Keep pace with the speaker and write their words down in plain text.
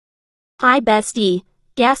Hi bestie,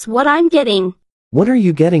 guess what I'm getting? What are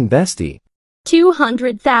you getting, bestie?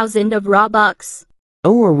 200,000 of Robux.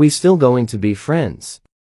 Oh, are we still going to be friends?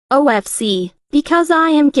 OFC, because I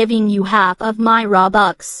am giving you half of my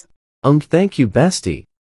Robux. Thank you, bestie.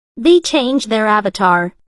 They changed their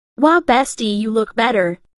avatar. Wow bestie, you look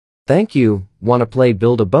better. Thank you. Wanna play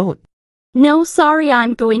build a boat? No sorry,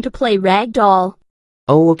 I'm going to play ragdoll.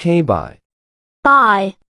 Oh, okay, bye.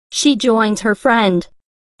 Bye. She joins her friend.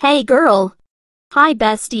 Hey girl. Hi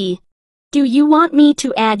bestie. Do you want me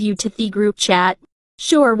to add you to the group chat?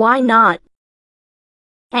 Sure, why not?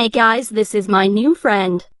 Hey guys, this is my new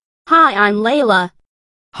friend. Hi, I'm Layla.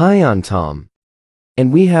 Hi, I'm Tom.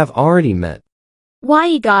 And we have already met.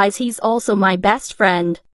 Why guys, he's also my best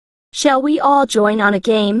friend. Shall we all join on a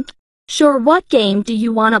game? Sure, what game do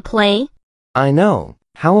you wanna play? I know.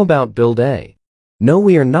 How about build A? No,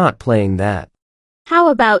 we are not playing that. How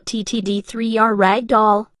about TTD3R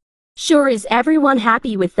Ragdoll? Sure, is everyone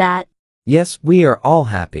happy with that? Yes, we are all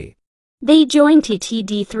happy. They joined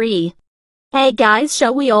TTD3. Hey guys,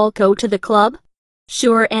 shall we all go to the club?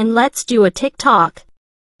 Sure, and let's do a TikTok.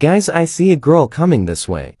 Guys, I see a girl coming this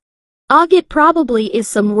way. It probably is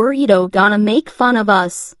some weirdo gonna make fun of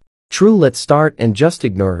us. True, let's start and just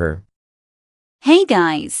ignore her. Hey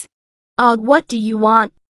guys. What do you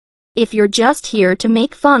want? If you're just here to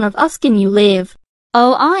make fun of us, can you leave?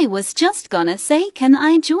 Oh, I was just gonna say, can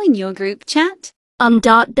I join your group chat? And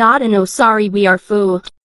oh sorry, we are full.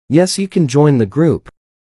 Yes, you can join the group.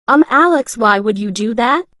 Alex, why would you do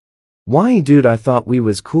that? Why, dude, I thought we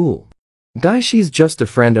was cool. Guys, she's just a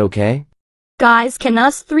friend, okay? Guys, can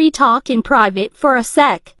us three talk in private for a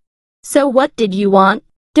sec? So what did you want?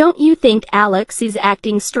 Don't you think Alex is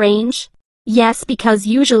acting strange? Yes, because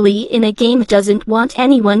usually in a game doesn't want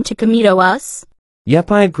anyone to commito us.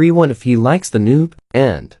 Yep, I agree. What if he likes the noob,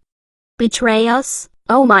 and betray us?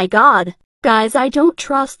 Oh my god. Guys, I don't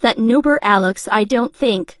trust that noober Alex, I don't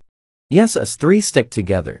think. Yes, us three stick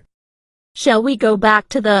together. Shall we go back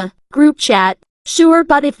to the group chat? Sure,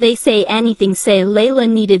 but if they say anything, say Layla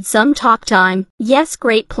needed some talk time. Yes,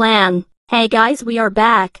 great plan. Hey guys, we are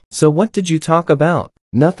back. So what did you talk about?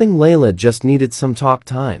 Nothing, Layla just needed some talk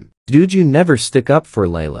time. Dude, you never stick up for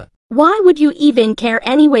Layla. Why would you even care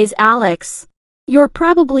anyways, Alex? You're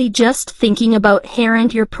probably just thinking about her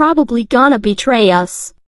and you're probably gonna betray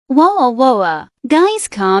us. Whoa, guys,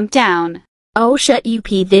 calm down. Oh shut up,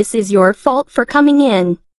 this is your fault for coming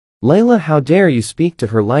in. Layla, how dare you speak to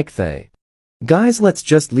her like they? Guys, let's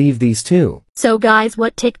just leave these two. So guys,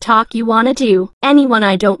 what TikTok you wanna do? Anyone,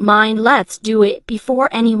 I don't mind, let's do it before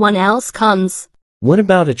anyone else comes. What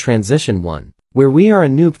about a transition one, where we are a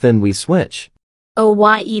noob then we switch? Oh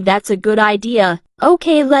that's a good idea.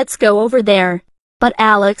 Okay, let's go over there. But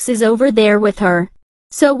Alex is over there with her.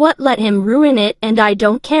 So what, let him ruin it, and I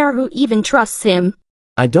don't care who even trusts him.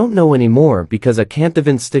 I don't know anymore because I can't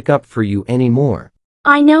even stick up for you anymore.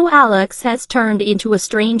 I know Alex has turned into a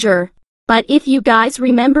stranger. But if you guys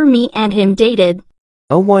remember, me and him dated.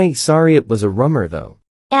 Oh why, sorry, it was a rumor though.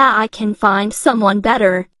 Yeah, I can find someone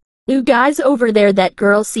better. You guys over there, that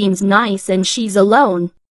girl seems nice and she's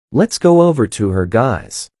alone. Let's go over to her,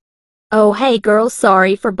 guys. Oh hey girl,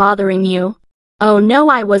 sorry for bothering you. Oh no,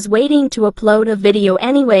 I was waiting to upload a video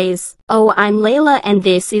anyways. Oh, I'm Layla and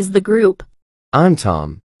this is the group. I'm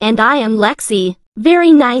Tom. And I am Lexi.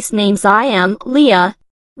 Very nice names. I am Leah.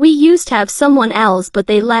 We used to have someone else but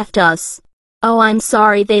they left us. Oh, I'm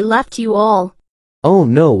sorry they left you all. Oh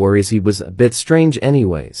no worries, he was a bit strange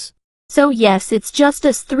anyways. So yes, it's just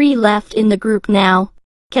us three left in the group now.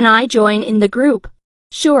 Can I join in the group?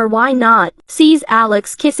 Sure, why not? Sees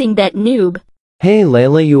Alex kissing that noob. Hey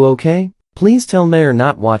Layla, you okay? Please tell me you're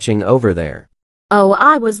not watching over there. Oh,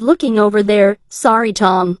 I was looking over there. Sorry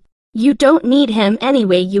Tom. You don't need him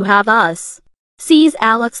anyway, you have us. Sees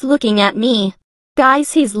Alex looking at me.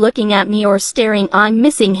 Guys, he's looking at me or staring, I'm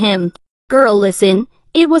missing him. Girl, listen,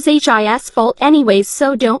 it was his fault anyways,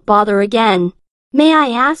 so don't bother again. May I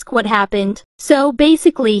ask what happened? So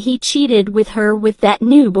basically he cheated with her with that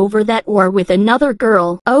noob over that or with another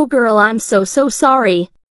girl. Oh girl, I'm so sorry.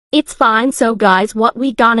 It's fine. So guys, what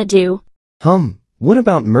we gonna do? What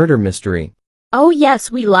about murder mystery? Oh yes,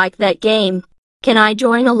 we like that game. Can I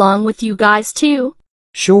join along with you guys too?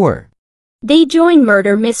 Sure. They join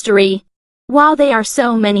murder mystery. Wow, there are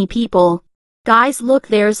so many people. Guys, look,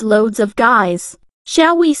 there's loads of guys.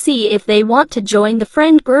 Shall we see if they want to join the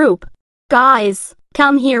friend group? Guys,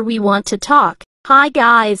 come here, we want to talk. Hi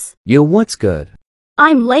guys. Yo, what's good?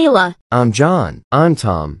 I'm Layla. I'm John. I'm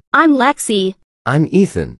Tom. I'm Lexi. I'm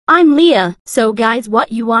Ethan. I'm Leah. So guys,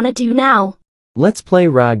 what you wanna do now? Let's play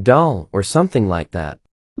ragdoll or something like that.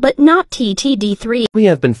 But not TTD3. We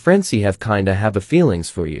have been friends, he have kinda have a feelings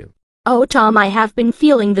for you. Oh Tom, I have been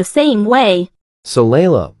feeling the same way. So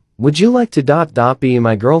Layla, would you like to be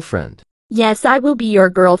my girlfriend? Yes, I will be your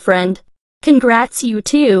girlfriend. Congrats, you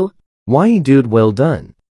too. Why dude, well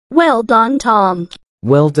done. Well done, Tom.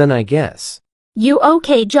 Well done, I guess. You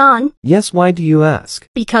okay, John? Yes, why do you ask?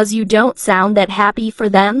 Because you don't sound that happy for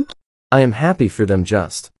them. I am happy for them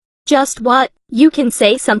just. Just what? You can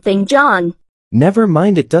say something, John. Never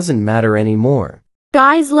mind, it doesn't matter anymore.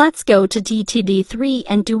 Guys, let's go to TTD3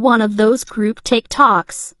 and do one of those group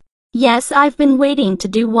TikToks. Yes, I've been waiting to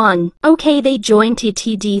do one. Okay, they join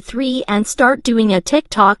TTD3 and start doing a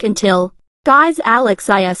TikTok until. Guys, Alex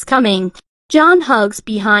is coming. John hugs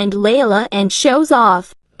behind Layla and shows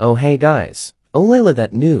off. Oh hey guys. Oh Layla,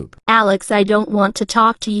 that noob. Alex, I don't want to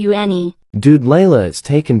talk to you any. Dude, Layla is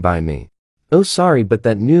taken by me. Oh sorry, but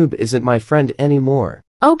that noob isn't my friend anymore.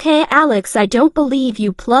 Okay, Alex, I don't believe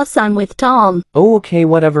you, plus I'm with Tom. Oh okay,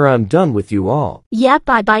 whatever, I'm done with you all. Yep,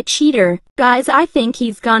 bye-bye, cheater. Guys, I think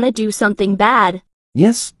he's gonna do something bad.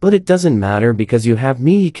 Yes, but it doesn't matter because you have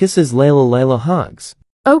me. He kisses Layla, Layla hugs.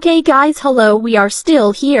 Okay guys, hello, we are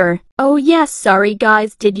still here. Oh yes, sorry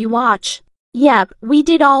guys, did you watch? Yep, we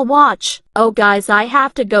did all watch. Oh guys, I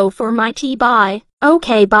have to go for my tea, bye.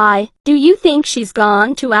 Okay, bye. Do you think she's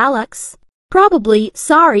gone to Alex? Probably.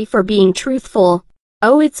 Sorry for being truthful.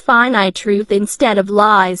 Oh, it's fine, I truth instead of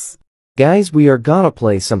lies. Guys, we are gonna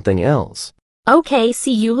play something else. Okay,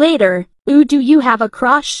 see you later. Ooh, do you have a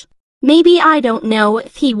crush? Maybe, I don't know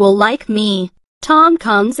if he will like me. Tom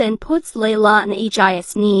comes and puts Layla on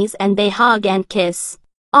his knees and they hug and kiss.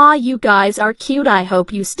 Aw, you guys are cute, I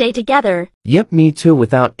hope you stay together. Yep, me too,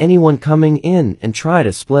 without anyone coming in and try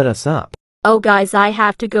to split us up. Oh guys, I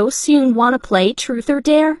have to go soon. Wanna play truth or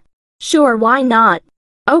dare? Sure, why not?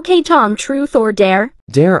 Okay Tom, truth or dare?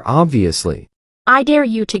 Dare, obviously. I dare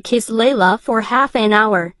you to kiss Layla for half an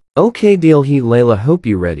hour. Okay deal, Layla, hope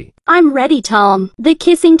you ready. I'm ready, Tom. The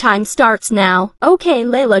kissing time starts now. Okay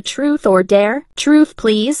Layla, truth or dare? Truth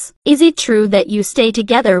please. Is it true that you stay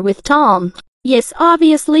together with Tom? Yes,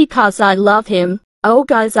 obviously, cause I love him. Oh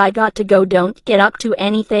guys, I got to go, don't get up to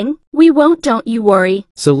anything. We won't, don't you worry.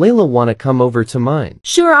 So Layla wanna come over to mine?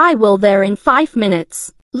 Sure, I will, there in 5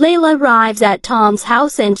 minutes. Layla arrives at Tom's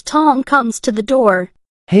house and Tom comes to the door.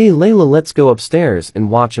 Hey Layla, let's go upstairs and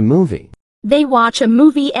watch a movie. They watch a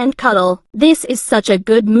movie and cuddle. This is such a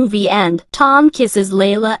good movie and Tom kisses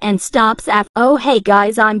Layla and stops after. Oh hey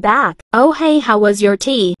guys, I'm back. Oh hey, how was your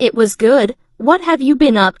tea? It was good. What have you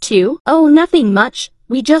been up to? Oh, nothing much.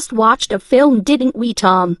 We just watched a film, didn't we,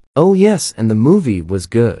 Tom? Oh yes, and the movie was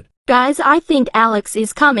good. Guys, I think Alex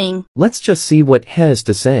is coming. Let's just see what he has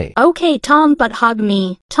to say. Okay Tom, but hug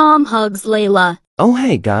me. Tom hugs Layla. Oh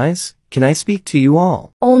hey guys, can I speak to you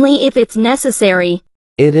all? Only if it's necessary.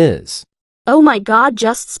 It is. Oh my god,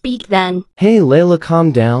 just speak then. Hey Layla,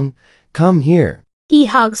 calm down. Come here. He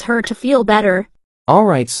hugs her to feel better.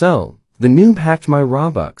 Alright, so, the noob hacked my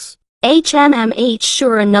Robux. HMMH,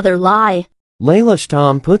 sure, another lie. Layla,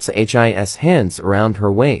 Tom puts his hands around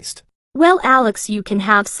her waist. Well Alex, you can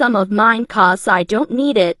have some of mine cause I don't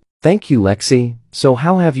need it. Thank you, Lexi. So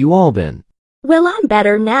how have you all been? Well, I'm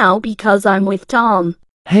better now because I'm with Tom.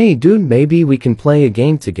 Hey dude, maybe we can play a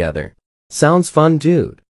game together. Sounds fun,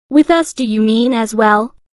 dude. With us, do you mean as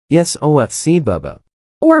well? Yes, OFC Bubba.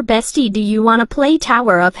 Or bestie, do you wanna play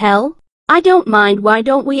Tower of Hell? I don't mind, why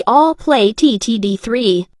don't we all play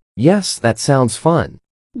TTD3? Yes, that sounds fun.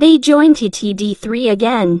 They join TTD3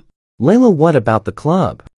 again. Layla, what about the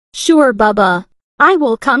club? Sure, Bubba. I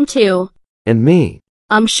will come too. And me?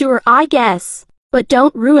 I'm sure, I guess. But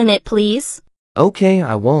don't ruin it, please. Okay,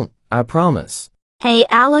 I won't, I promise. Hey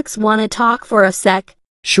Alex, wanna talk for a sec?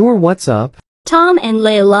 Sure, what's up? Tom and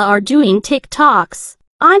Layla are doing TikToks.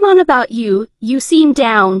 I'm on about you, you seem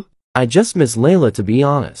down. I just miss Layla, to be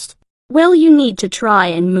honest. Well, you need to try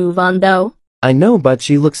and move on though. I know, but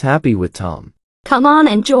she looks happy with Tom. Come on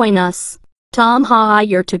and join us. Tom, ha,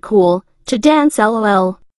 you're too cool to dance,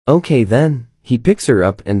 lol. Okay then, he picks her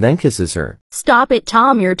up and then kisses her. Stop it,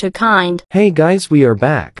 Tom, you're too kind. Hey guys, we are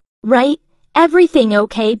back. Right? Everything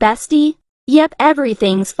okay, bestie? Yep,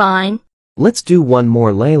 everything's fine. Let's do one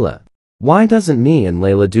more, Layla. Why doesn't me and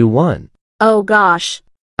Layla do one? Oh gosh.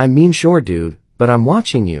 I mean sure dude, but I'm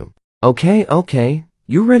watching you. Okay,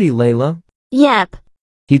 you ready, Layla? Yep.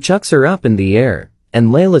 He chucks her up in the air, and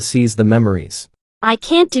Layla sees the memories. I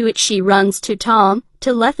can't do it, she runs to Tom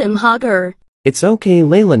to let him hug her. It's okay,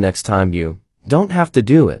 Layla, next time you don't have to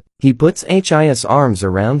do it. He puts his arms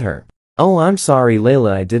around her. Oh, I'm sorry,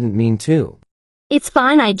 Layla, I didn't mean to. It's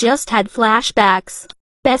fine, I just had flashbacks.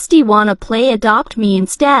 Bestie, wanna play Adopt Me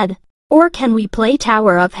instead? Or can we play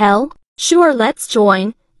Tower of Hell? Sure, let's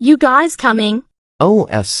join. You guys coming?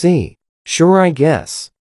 OFC. Sure, I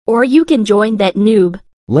guess. Or you can join that noob.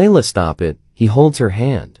 Layla, stop it. He holds her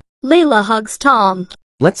hand. Layla hugs Tom.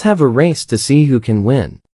 Let's have a race to see who can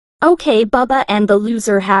win. Okay, Bubba, and the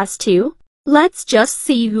loser has to. Let's just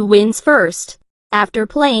see who wins first. After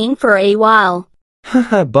playing for a while.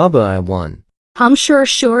 Haha, Bubba, I won. I'm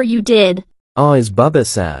sure you did. Oh, is Bubba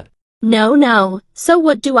sad? No. So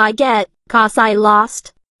what do I get, 'cause I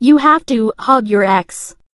lost? You have to hug your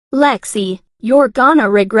ex. Lexi, you're gonna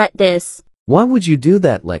regret this. Why would you do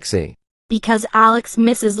that, Lexi? Because Alex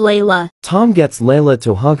misses Layla. Tom gets Layla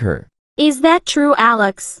to hug her. Is that true,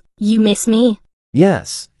 Alex? You miss me?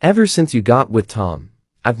 Yes, ever since you got with Tom.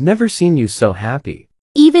 I've never seen you so happy.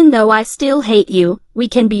 Even though I still hate you, we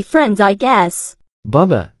can be friends, I guess.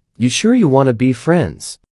 Bubba, you sure you want to be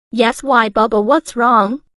friends? Yes, why, Bubba, what's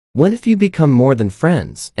wrong? What if you become more than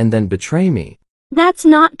friends and then betray me? That's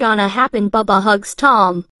not gonna happen, Bubba hugs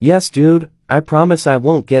Tom. Yes, dude, I promise I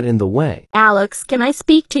won't get in the way. Alex, can I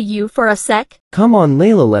speak to you for a sec? Come on,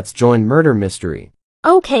 Layla, let's join murder mystery.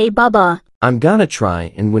 Okay, Bubba. I'm gonna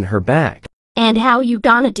try and win her back. And how you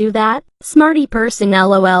gonna do that? Smarty person,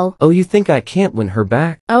 lol. Oh, you think I can't win her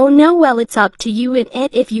back? Oh no, well, it's up to you and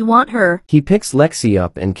it if you want her. He picks Lexi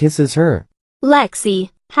up and kisses her. Lexi,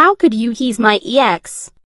 how could you? He's my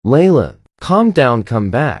ex. Layla, calm down, come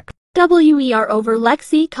back. WER over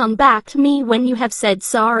Lexi, come back to me when you have said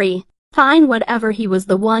sorry. Fine, whatever, he was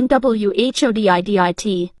the one.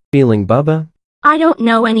 WHODIDIT. Feeling, Bubba? I don't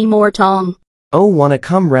know anymore, Tom. Oh, wanna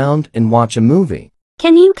come round and watch a movie?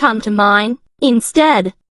 Can you come to mine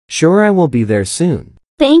instead? Sure, I will be there soon.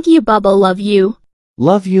 Thank you, Bubba, love you.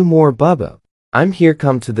 Love you more, Bubba. I'm here,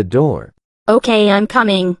 come to the door. Okay, I'm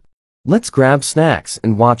coming. Let's grab snacks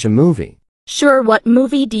and watch a movie. Sure, what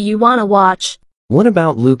movie do you wanna watch? What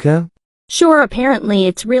about Luca? Sure, apparently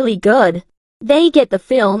it's really good. They get the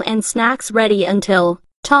film and snacks ready until,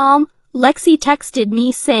 Tom, Lexi texted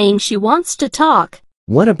me saying she wants to talk.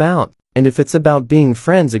 What about, and if it's about being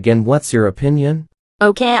friends again, what's your opinion?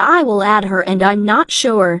 Okay, I will add her and I'm not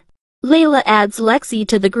sure. Layla adds Lexi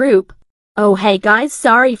to the group. Oh hey guys,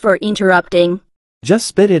 sorry for interrupting. Just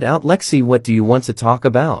spit it out, Lexi, what do you want to talk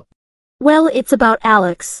about? Well, it's about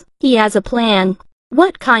Alex. He has a plan.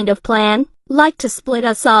 What kind of plan? Like to split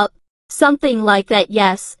us up? Something like that,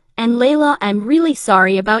 yes. And Layla, I'm really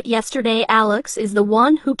sorry about yesterday. Alex is the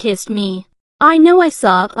one who kissed me. I know I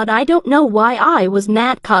saw, but I don't know why I was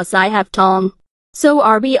mad, 'cause I have Tom. So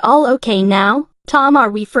are we all okay now? Tom,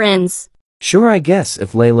 are we friends? Sure, I guess,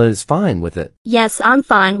 if Layla is fine with it. Yes, I'm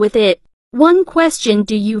fine with it. One question,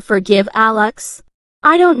 do you forgive Alex?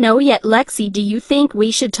 I don't know yet, Lexi, do you think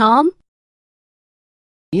we should, Tom?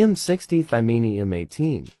 EM 60th, I mean EM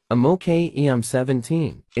 18. I'm okay, EM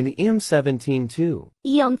 17. And EM 17 too.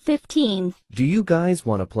 EM 15. Do you guys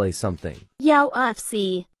want to play something? Yo,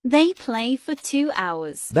 FC. They play for 2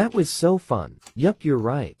 hours. That was so fun. Yup, you're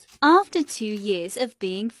right. After 2 years of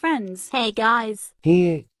being friends. Hey guys.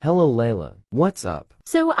 Hey, hello Layla. What's up?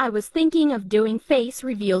 So I was thinking of doing face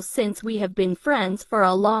reveals since we have been friends for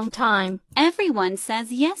a long time. Everyone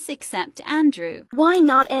says yes except Andrew. Why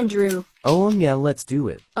not Andrew? Oh, yeah, let's do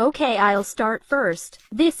it. Okay, I'll start first.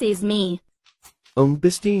 This is me.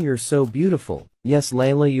 Bestie, you're so beautiful. Yes,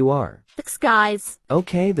 Layla, you are. Thanks, guys.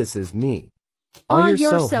 Okay, this is me. Oh, you're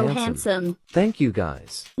you're so so handsome. handsome. Thank you,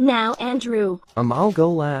 guys. Now, Andrew. I'll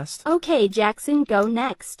go last. Okay, Jackson, go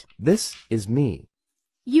next. This is me.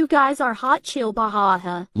 You guys are hot, chill,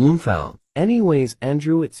 bahaha. Lumfal. Anyways,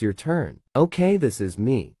 Andrew, it's your turn. Okay, this is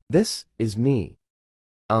me. This is me.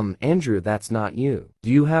 Andrew, that's not you. Do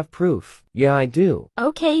you have proof? Yeah, I do.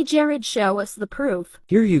 Okay, Jared, show us the proof.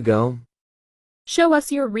 Here you go. Show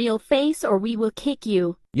us your real face or we will kick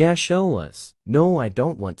you. Yeah, show us. No, I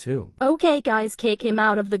don't want to. Okay, guys, kick him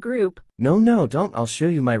out of the group. No, don't. I'll show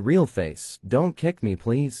you my real face. Don't kick me,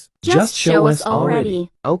 please. Just show us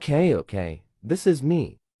already. Okay. This is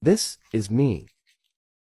me. This is me.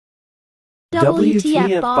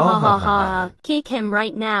 WTF, bahaha. Kick him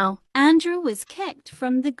right now. Andrew was kicked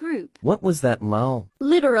from the group. What was that, Mal?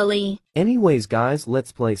 Literally. Anyways, guys,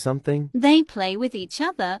 let's play something. They play with each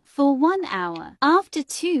other for 1 hour. After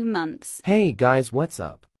 2 months. Hey, guys, what's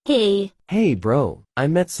up? Hey. Hey, bro. I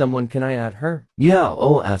met someone. Can I add her? Yeah,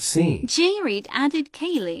 OFC. Jared added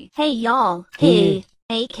Kaylee. Hey, y'all. Hey.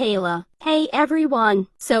 Hey, Kayla. Hey, everyone.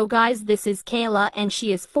 So, guys, this is Kayla and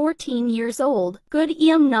she is 14 years old. Good,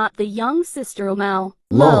 not the young sister, Mal.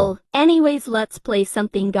 Lol. Anyways, let's play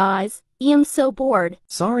something, guys. I'm so bored.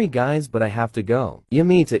 Sorry, guys, but I have to go.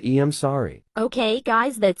 Me to I'm sorry. Okay,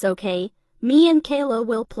 guys, that's okay. Me and Kayla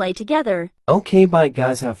will play together. Okay, bye,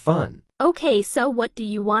 guys. Have fun. Okay, so what do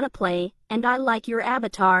you wanna play? And I like your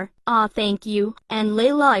avatar. Aw, thank you. And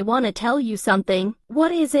Layla, I wanna tell you something.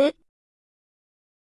 What is it?